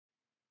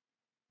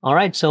All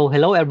right, so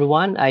hello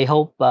everyone. I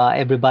hope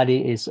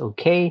everybody is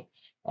okay.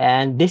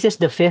 And this is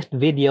the fifth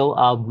video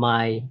of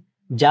my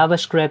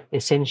JavaScript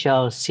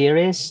Essential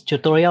series,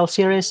 tutorial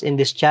series in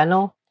this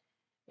channel.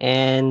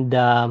 And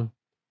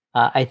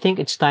I think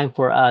it's time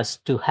for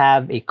us to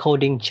have a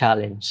coding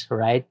challenge,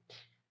 right?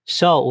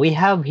 So we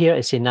have here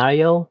a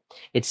scenario.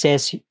 It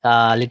says,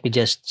 let me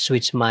just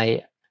switch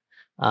my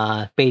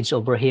page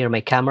over here,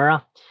 my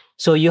camera.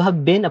 So you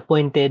have been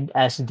appointed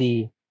as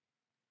the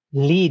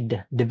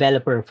lead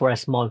developer for a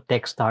small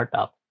tech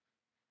startup.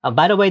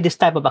 By the way, this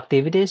type of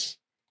activities,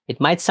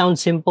 it might sound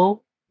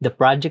simple. The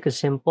project is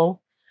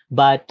simple,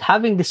 but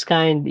having this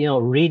kind,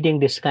 reading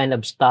this kind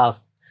of stuff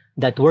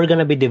that we're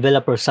gonna be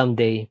developers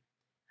someday,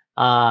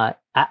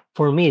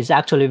 for me, is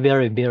actually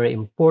very, very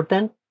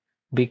important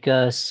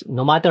because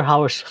no matter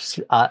how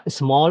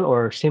small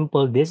or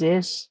simple this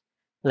is,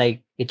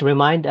 like it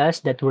reminds us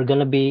that we're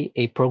gonna be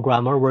a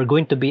programmer, we're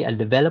going to be a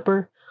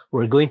developer,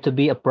 we're going to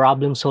be a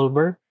problem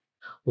solver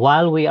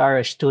while we are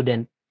a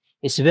student.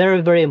 It's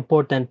very, very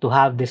important to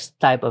have this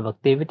type of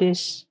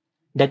activities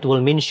that will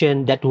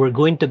mention that we're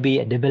going to be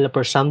a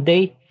developer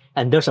someday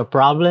and there's a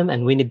problem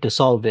and we need to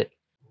solve it.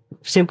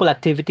 Simple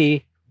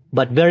activity,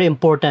 but very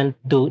important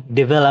to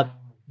develop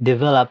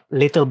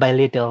little by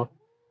little,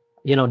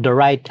 the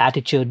right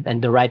attitude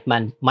and the right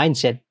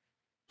mindset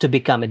to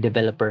become a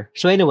developer.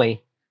 So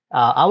anyway,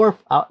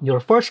 your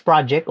first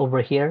project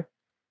over here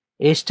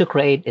is to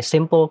create a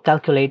simple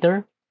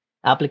calculator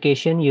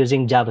application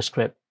using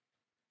JavaScript.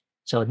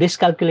 So this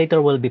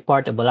calculator will be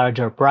part of a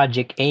larger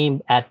project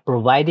aimed at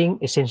providing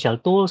essential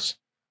tools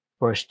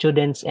for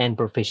students and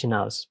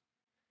professionals.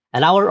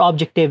 And our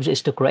objectives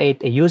is to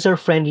create a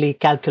user-friendly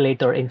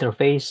calculator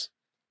interface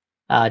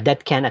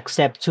that can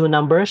accept two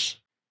numbers,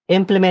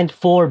 implement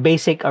four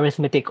basic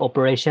arithmetic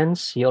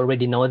operations. You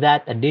already know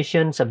that: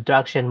 addition,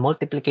 subtraction,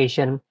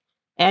 multiplication,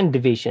 and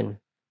division.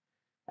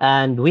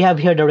 And we have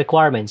here the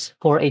requirements.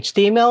 For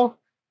HTML,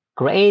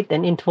 create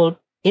an input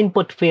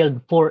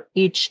field for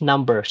each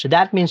number. So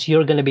that means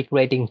you're going to be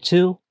creating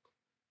two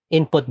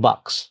input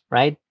box,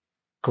 right?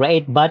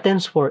 Create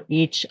buttons for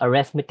each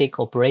arithmetic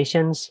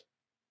operations,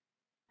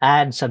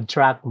 add,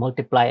 subtract,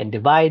 multiply, and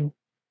divide.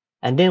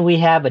 And then we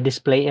have a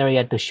display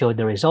area to show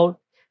the result,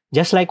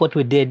 just like what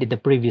we did in the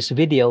previous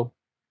video.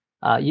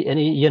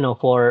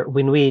 For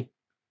when we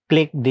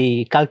click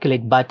the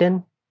calculate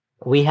button,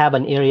 we have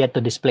an area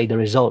to display the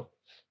result.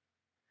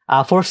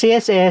 For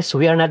CSS,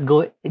 we are not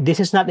going. This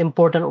is not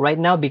important right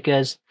now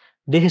because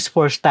this is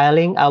for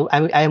styling.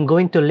 I am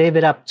going to leave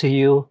it up to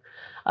you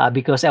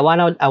because I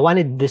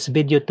wanted this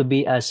video to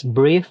be as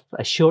brief,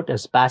 as short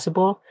as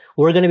possible.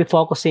 We're going to be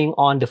focusing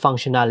on the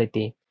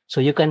functionality,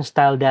 so you can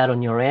style that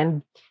on your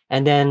end.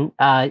 And then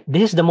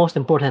this is the most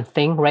important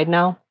thing right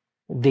now: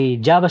 the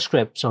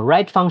JavaScript. So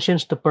write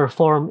functions to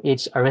perform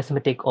its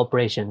arithmetic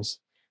operations.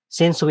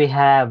 Since we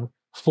have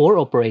four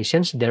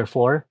operations,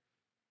 therefore,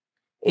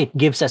 it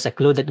gives us a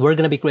clue that we're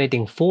going to be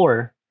creating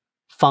four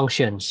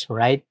functions,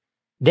 right?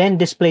 Then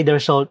display the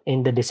result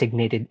in the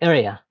designated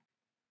area.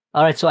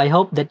 All right, so I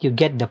hope that you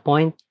get the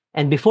point.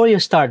 And before you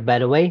start, by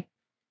the way,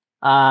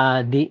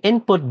 the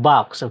input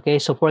box, okay?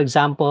 So for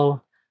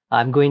example,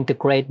 I'm going to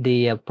create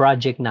the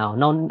project now.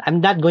 No, I'm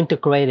not going to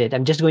create it.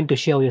 I'm just going to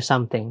show you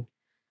something.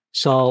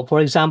 So for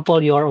example,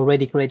 you're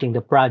already creating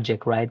the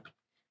project, right?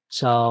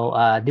 So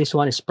this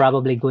one is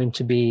probably going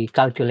to be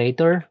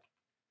calculator.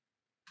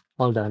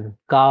 Hold on,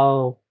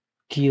 calculator.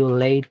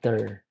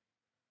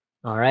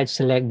 All right,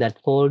 select that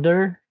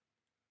folder.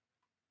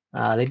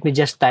 Let me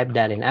just type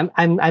that in.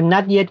 I'm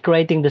not yet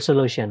creating the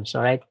solutions.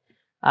 All right,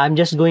 I'm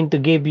just going to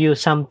give you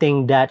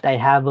something that I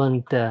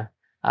haven't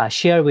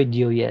shared with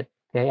you yet.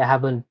 Okay, I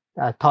haven't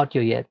taught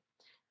you yet.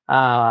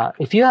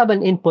 If you have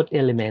an input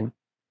element,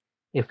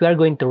 if we are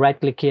going to right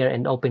click here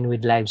and open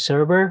with live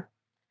server,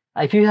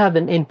 if you have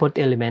an input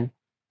element,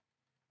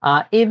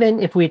 even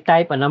if we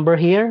type a number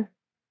here,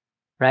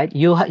 right?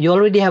 You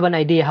already have an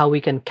idea how we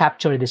can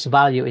capture this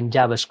value in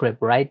JavaScript,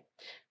 right?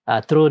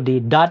 Through the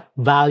dot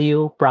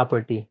value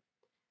property.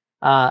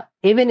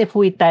 Even if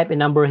we type a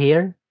number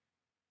here,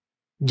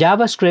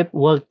 JavaScript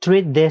will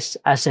treat this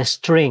as a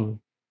string,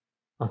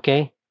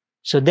 okay?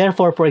 So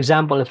therefore, for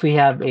example, if we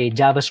have a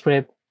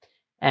JavaScript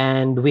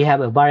and we have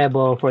a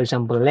variable, for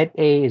example, let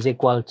A is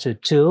equal to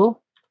 2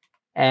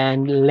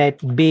 and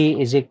let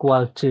B is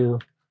equal to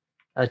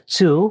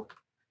 2,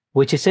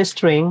 which is a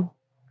string,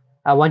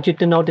 I want you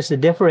to notice the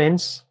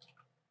difference.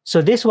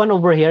 So this one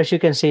over here, as you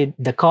can see,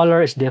 the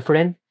color is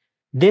different.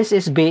 This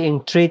is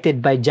being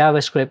treated by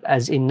JavaScript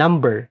as a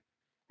number.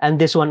 And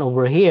this one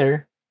over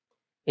here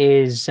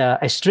is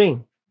a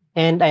string.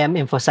 And I am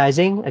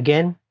emphasizing,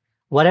 again,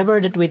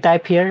 whatever that we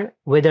type here,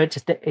 whether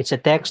it's a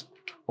text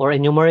or a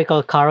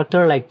numerical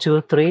character like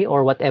 2, 3,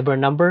 or whatever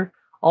number,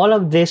 all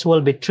of this will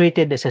be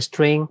treated as a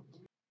string.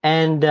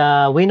 And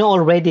we know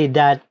already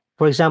that,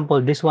 for example,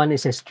 this one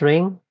is a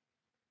string.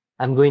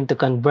 I'm going to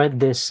convert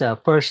this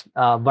first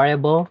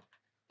variable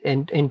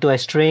into a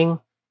string,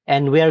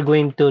 and we are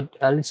going to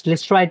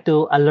let's try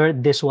to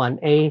alert this one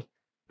A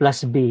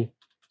plus B.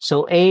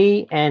 So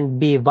A and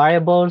B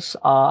variables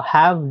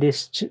have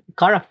this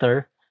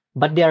character,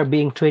 but they are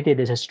being treated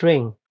as a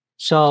string.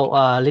 So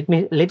let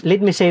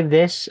me save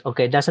this.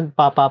 Okay, it doesn't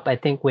pop up. I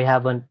think we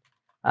haven't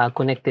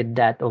connected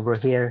that over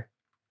here.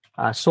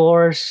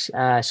 Source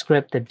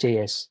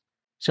script.js.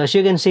 So as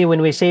you can see,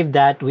 when we save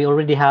that, we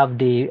already have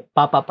the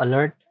pop-up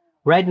alert.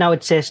 Right now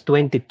it says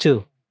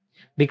 22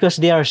 because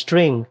they are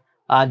string.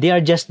 They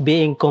are just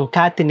being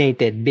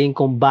concatenated, being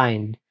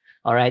combined.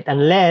 All right,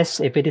 unless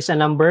if it is a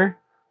number,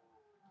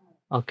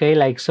 okay,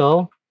 like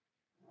so,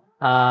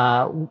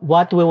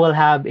 what we will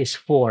have is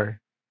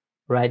 4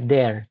 right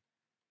there.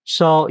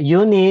 So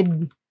you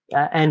need,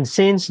 and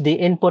since the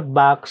input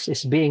box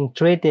is being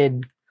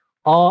treated,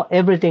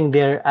 everything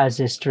there as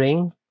a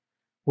string,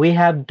 we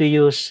have to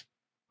use,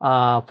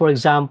 for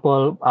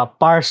example,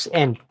 parse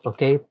int.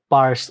 Okay,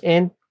 parse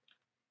int.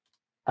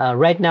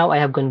 Right now, I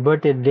have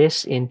converted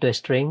this into a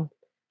string,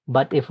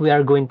 but if we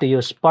are going to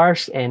use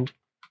parse int,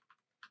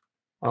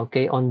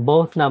 okay, on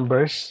both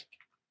numbers,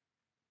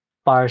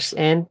 parse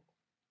int.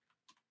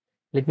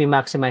 Let me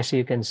maximize so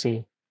you can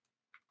see.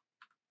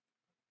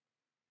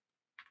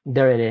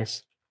 There it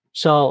is.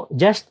 So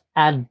just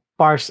add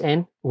parse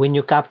int when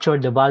you capture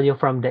the value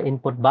from the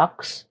input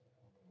box,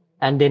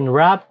 and then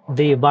wrap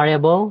the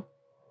variable.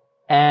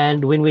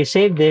 And when we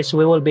save this,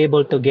 we will be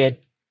able to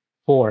get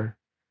 4.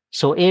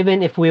 So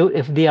even if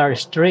they are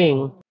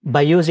string,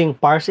 by using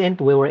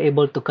parseInt, we were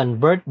able to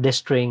convert the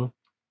string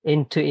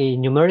into a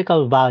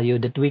numerical value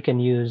that we can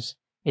use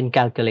in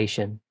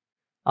calculation.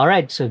 All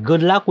right, so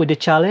good luck with the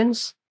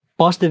challenge.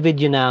 Pause the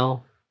video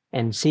now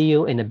and see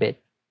you in a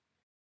bit.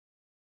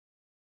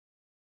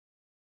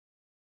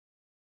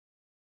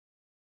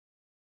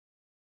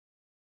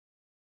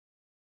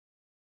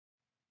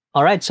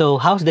 All right, so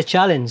how's the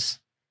challenge?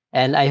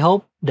 And I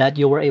hope that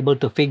you were able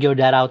to figure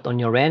that out on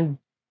your end.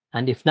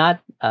 And if not,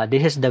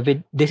 this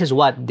is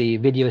what the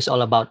video is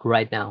all about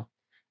right now.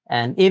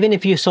 And even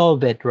if you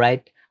solve it,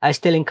 right, I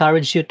still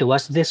encourage you to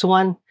watch this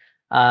one.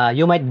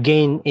 You might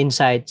gain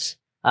insights.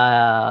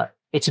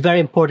 It's very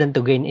important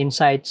to gain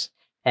insights,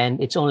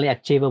 and it's only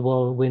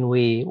achievable when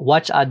we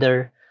watch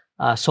other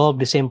solve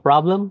the same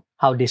problem,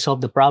 how they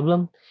solve the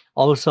problem.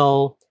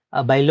 Also,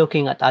 by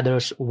looking at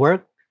others'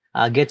 work,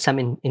 get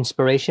some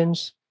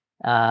inspirations.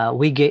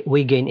 We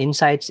gain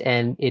insights,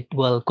 and it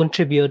will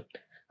contribute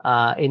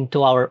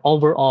into our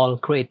overall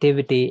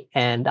creativity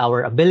and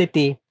our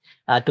ability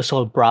to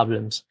solve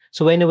problems.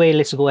 So anyway,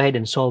 let's go ahead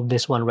and solve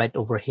this one right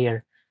over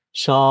here.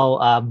 So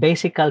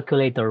basic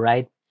calculator,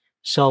 right?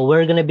 So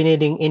we're going to be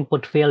needing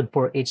input field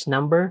for each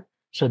number.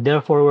 So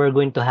therefore, we're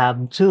going to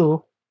have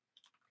 2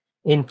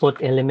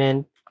 input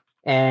element,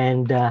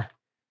 and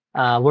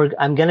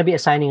I'm going to be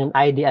assigning an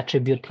ID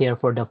attribute here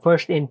for the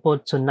first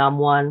input, so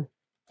num1,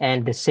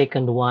 and the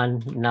second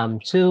one,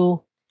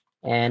 num2.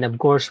 And of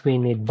course, we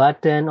need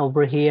button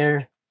over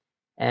here.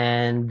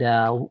 And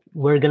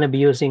we're going to be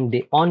using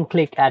the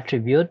onClick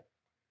attribute.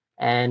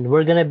 And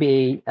we're going to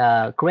be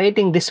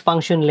creating this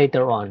function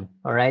later on.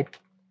 All right.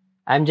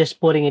 I'm just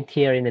putting it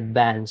here in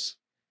advance.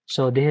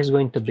 So this is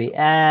going to be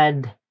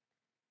add.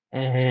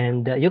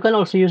 And you can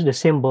also use the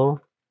symbol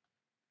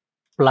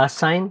plus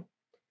sign.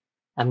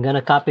 I'm going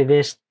to copy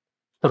this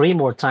 3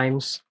 more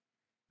times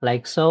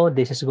like so.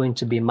 This is going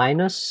to be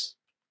minus.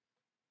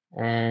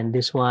 And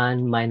this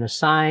one, minus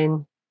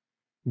sign.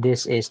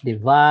 This is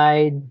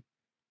divide.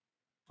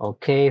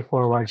 Okay,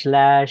 forward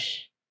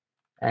slash.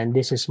 And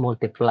this is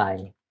multiply.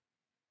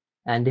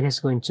 And this is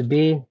going to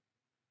be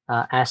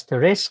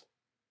asterisk.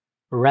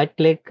 Right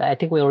click. I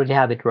think we already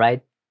have it,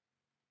 right?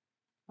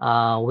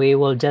 We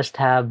will just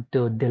have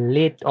to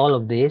delete all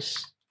of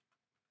this.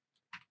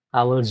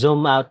 I will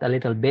zoom out a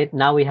little bit.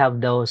 Now we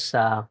have those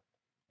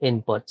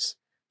inputs.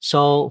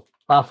 So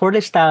for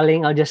the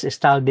styling, I'll just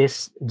style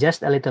this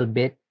just a little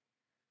bit.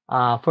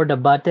 For the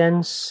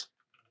buttons,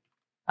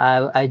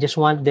 I just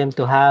want them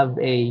to have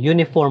a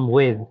uniform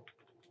width,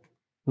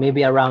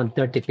 maybe around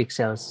 30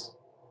 pixels.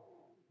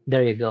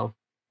 There you go.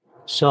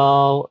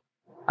 So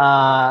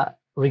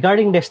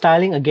regarding the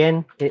styling,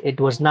 again, it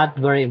was not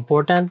very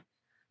important.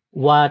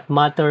 What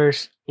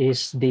matters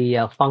is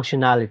the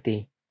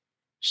functionality.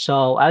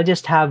 So I'll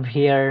just have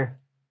here,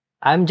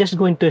 I'm just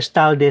going to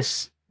style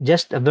this,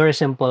 just a very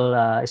simple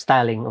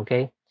styling,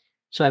 okay?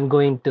 So I'm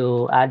going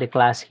to add a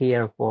class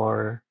here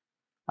for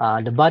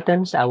the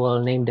buttons. I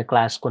will name the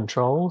class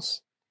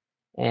controls.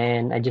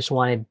 And I just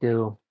wanted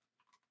to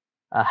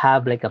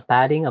have like a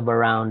padding of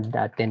around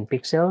 10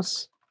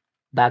 pixels.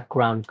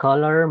 Background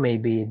color,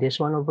 maybe this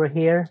one over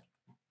here.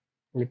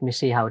 Let me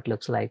see how it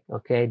looks like.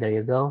 Okay, there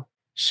you go.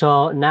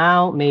 So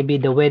now maybe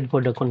the width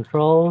for the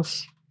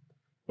controls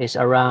is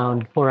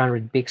around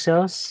 400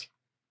 pixels.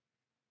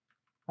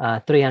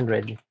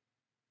 300.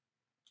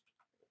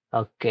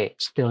 Okay,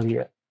 still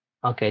here.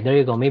 Okay, there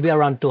you go. Maybe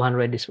around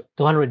 200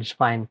 is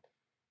fine.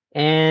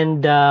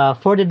 And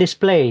for the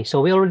display, so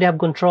we already have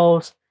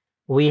controls.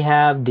 We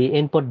have the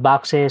input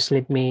boxes.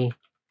 Let me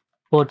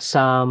put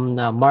some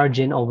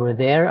margin over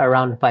there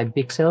around 5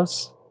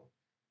 pixels.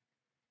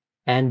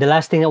 And the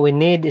last thing that we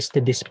need is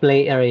the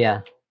display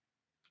area.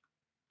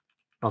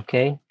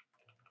 Okay,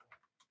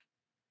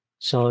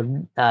 So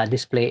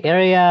display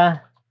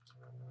area,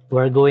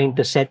 we're going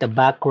to set a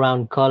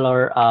background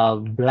color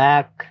of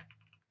black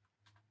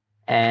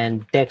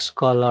and text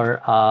color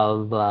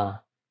of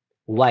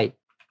white.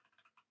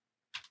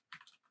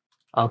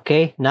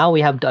 Okay, now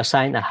we have to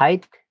assign a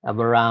height of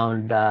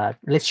around,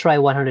 let's try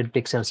 100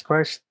 pixels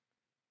first.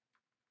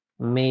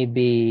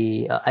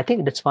 Maybe, I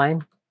think that's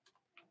fine.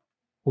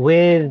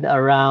 Width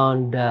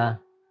around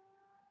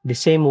the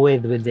same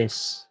width with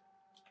this.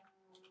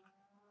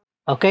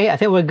 Okay, I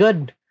think we're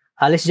good.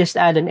 Let's just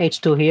add an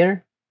H2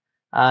 here.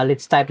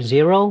 Let's type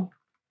 0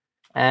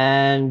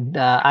 and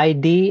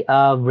ID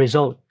of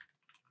result.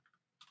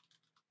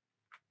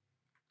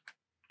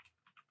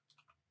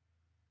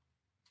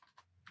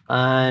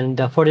 And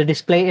for the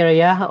display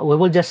area, we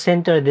will just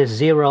center this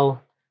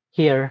 0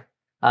 here.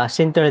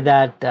 Center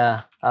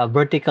that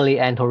vertically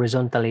and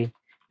horizontally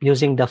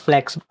using the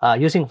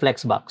using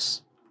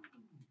flexbox.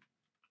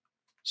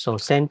 So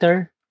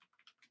center,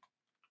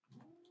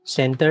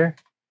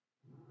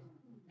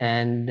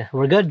 and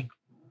we're good.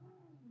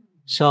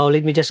 So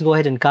let me just go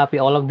ahead and copy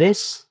all of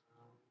this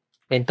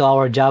into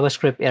our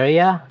JavaScript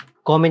area.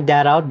 Comment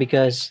that out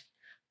because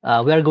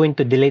we are going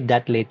to delete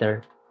that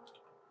later.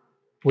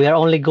 We are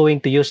only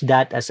going to use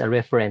that as a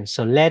reference.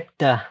 So let,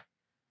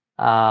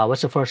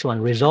 what's the first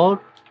one? Result.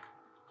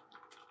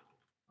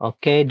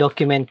 Okay,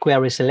 document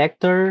query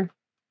selector.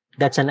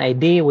 That's an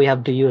ID. We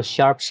have to use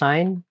sharp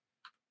sign.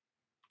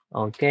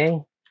 Okay,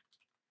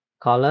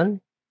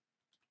 colon.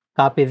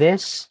 Copy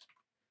this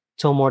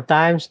 2 more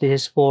times.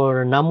 This is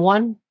for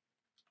num1.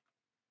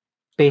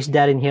 Paste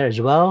that in here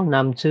as well,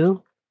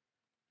 num2.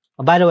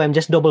 Oh, by the way, I'm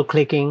just double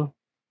clicking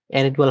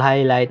and it will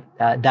highlight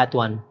that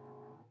one.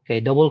 Okay,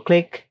 double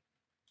click,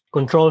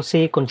 Control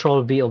C,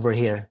 Control V over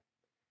here.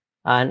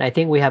 And I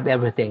think we have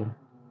everything.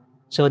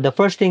 So the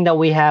first thing that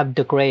we have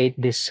to create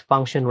this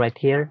function right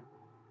here,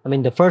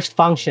 the first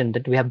function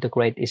that we have to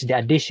create is the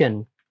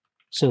addition.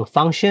 So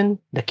function,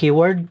 the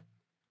keyword,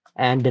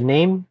 and the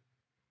name.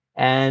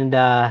 And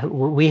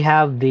we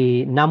have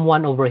the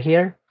num1 over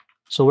here.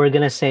 So we're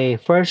going to say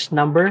first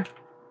number,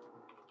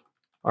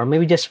 or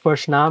maybe just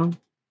first num,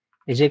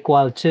 is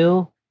equal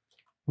to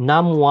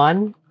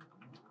num1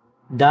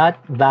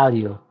 dot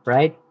value,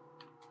 right?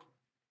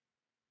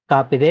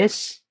 Copy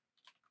this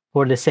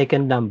for the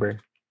second number.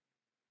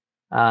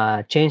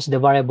 Change the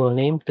variable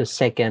name to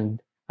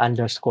second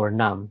underscore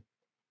num.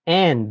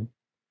 And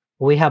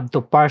we have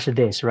to parse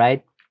this,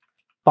 right?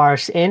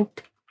 Parse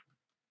int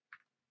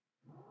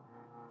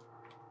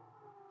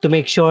to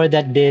make sure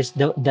that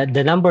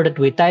the number that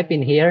we type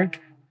in here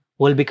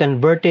will be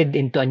converted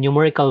into a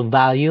numerical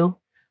value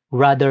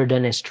rather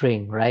than a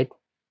string, right?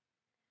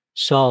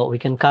 So we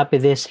can copy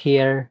this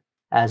here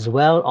as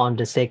well on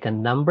the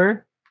second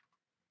number,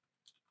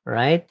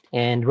 right?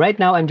 And right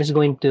now I'm just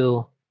going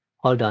to,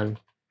 hold on.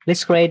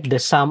 Let's create the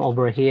sum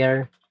over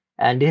here.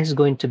 And this is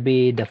going to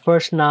be the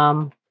first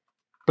num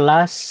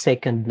plus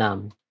second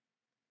num.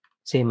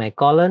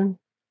 Semicolon.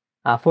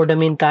 For the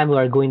meantime, we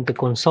are going to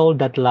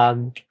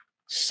console.log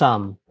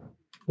sum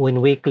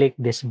when we click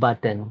this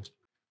button.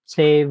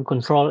 Save,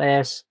 Control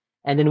S,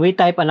 and then we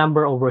type a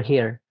number over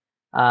here.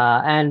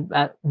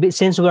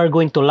 Since we are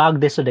going to log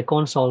this to the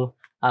console,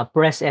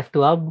 press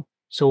F12.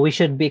 So we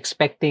should be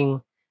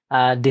expecting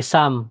the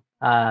sum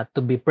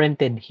to be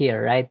printed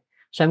here, right?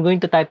 So I'm going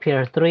to type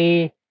here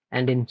 3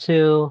 and then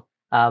 2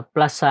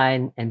 plus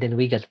sign, and then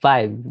we get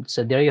 5.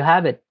 So there you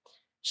have it.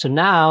 So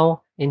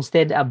now,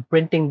 instead of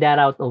printing that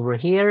out over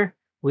here,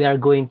 we are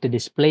going to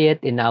display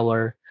it in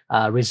our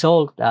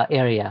result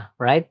area,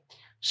 right?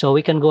 So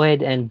we can go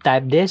ahead and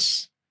type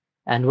this,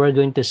 and we're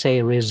going to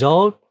say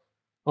result.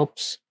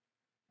 Oops.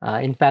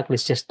 In fact,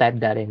 let's just type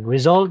that in.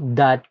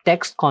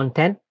 Result.text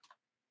content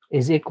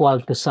is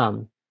equal to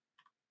sum,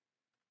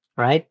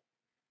 right?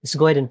 Let's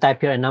go ahead and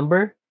type here a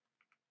number,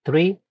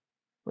 3,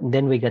 and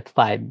then we get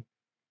 5.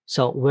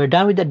 So we're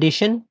done with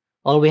addition.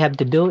 All we have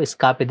to do is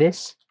copy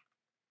this,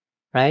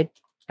 right?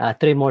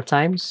 3 more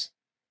times.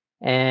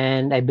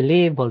 And I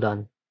believe, hold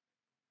on,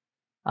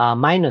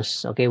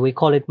 minus. Okay, we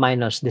call it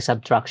minus, the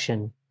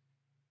subtraction.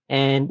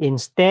 And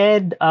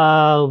instead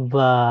of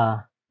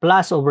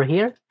plus over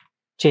here,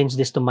 change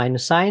this to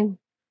minus sign.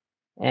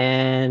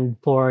 And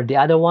for the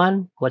other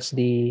one, what's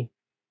the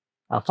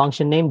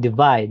function name?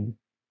 Divide.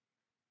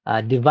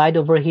 Divide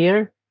over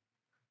here.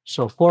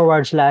 So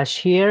 /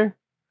 here.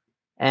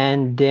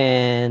 And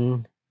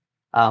then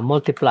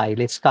multiply.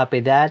 Let's copy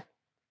that.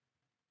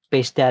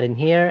 Paste that in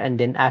here. And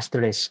then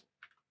asterisk.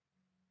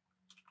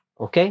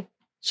 Okay.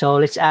 So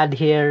let's add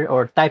here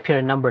or type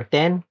here number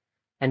 10.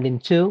 And then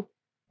 2.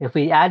 If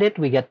we add it,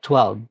 we get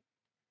 12.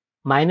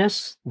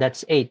 Minus,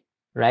 that's 8.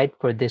 Right,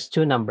 for these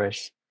two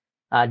numbers.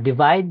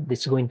 Divide,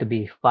 this is going to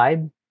be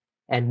 5.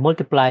 And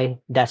multiply,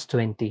 that's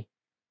 20.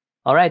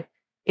 All right.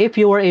 If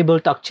you were able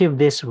to achieve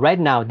this right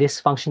now,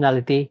 this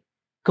functionality,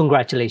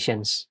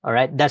 congratulations. All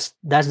right. That's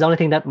the only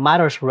thing that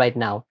matters right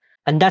now.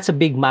 And that's a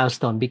big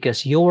milestone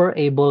because you were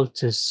able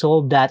to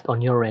solve that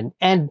on your end.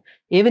 And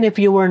even if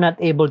you were not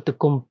able to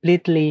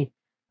completely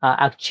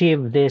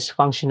achieve this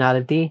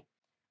functionality,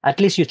 at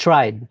least you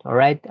tried, all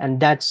right? And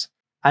that's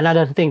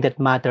another thing that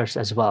matters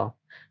as well.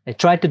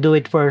 Try to do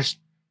it first,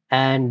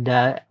 and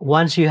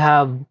once you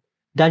have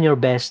done your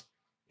best,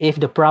 if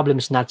the problem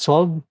is not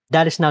solved,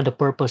 that is now the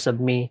purpose of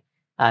me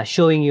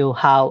showing you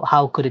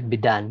how could it be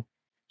done.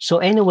 So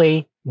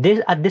anyway,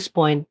 this at this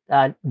point,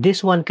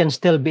 this one can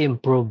still be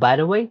improved, by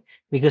the way,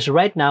 because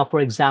right now, for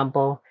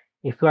example,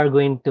 if you are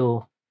going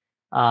to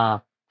uh,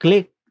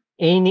 click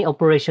any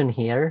operation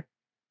here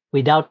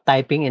without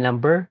typing a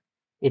number,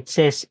 it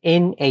says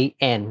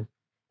NaN.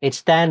 It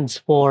stands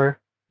for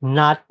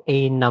not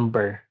a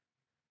number,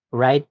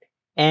 right?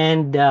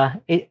 And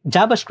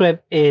JavaScript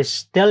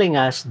is telling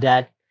us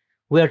that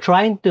we're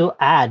trying to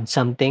add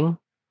something,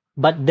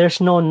 but there's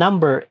no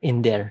number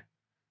in there,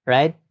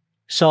 right?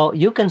 So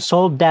you can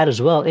solve that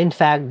as well. In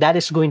fact, that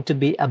is going to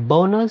be a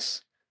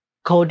bonus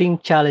coding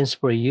challenge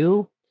for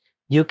you.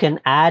 You can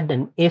add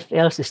an if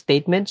else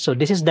statement. So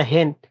this is the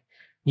hint.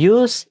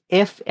 Use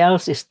if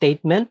else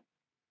statement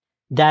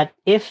that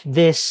if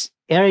this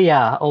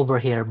area over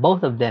here,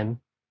 both of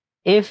them,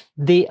 if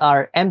they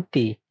are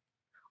empty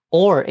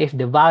or if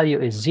the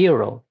value is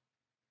 0,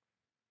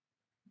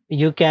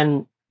 you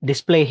can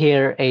display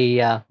here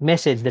a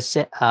message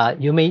that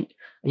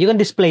you can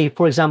display,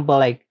 for example,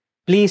 like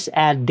please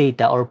add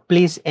data or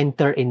please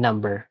enter a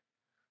number.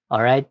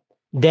 All right.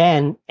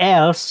 Then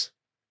else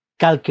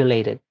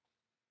calculate it.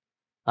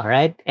 All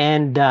right.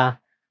 And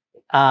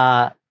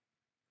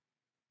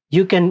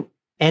you can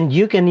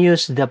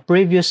use the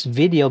previous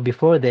video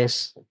before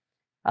this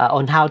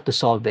on how to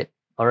solve it.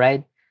 All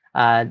right.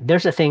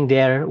 There's a thing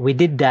there. We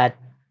did that.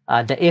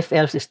 The if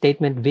else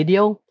statement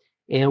video,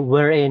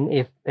 wherein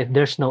if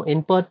there's no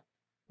input,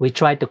 we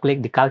try to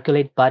click the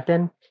calculate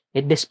button.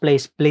 It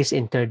displays please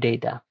enter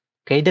data.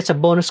 Okay, that's a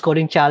bonus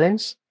coding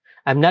challenge.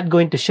 I'm not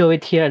going to show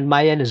it here on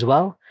my end as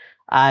well.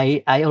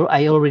 I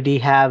already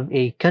have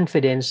a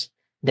confidence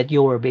that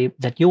you will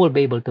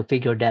be able to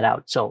figure that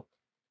out. So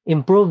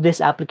improve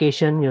this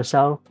application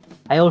yourself.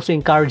 I also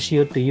encourage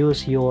you to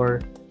use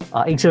your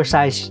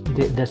exercise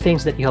the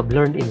things that you have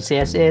learned in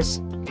CSS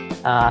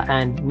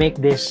and make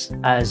this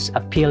as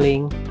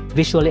appealing,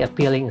 visually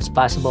appealing as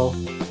possible,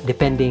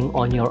 depending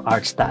on your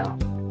art style.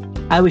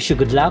 I wish you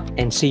good luck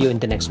and see you in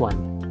the next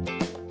one.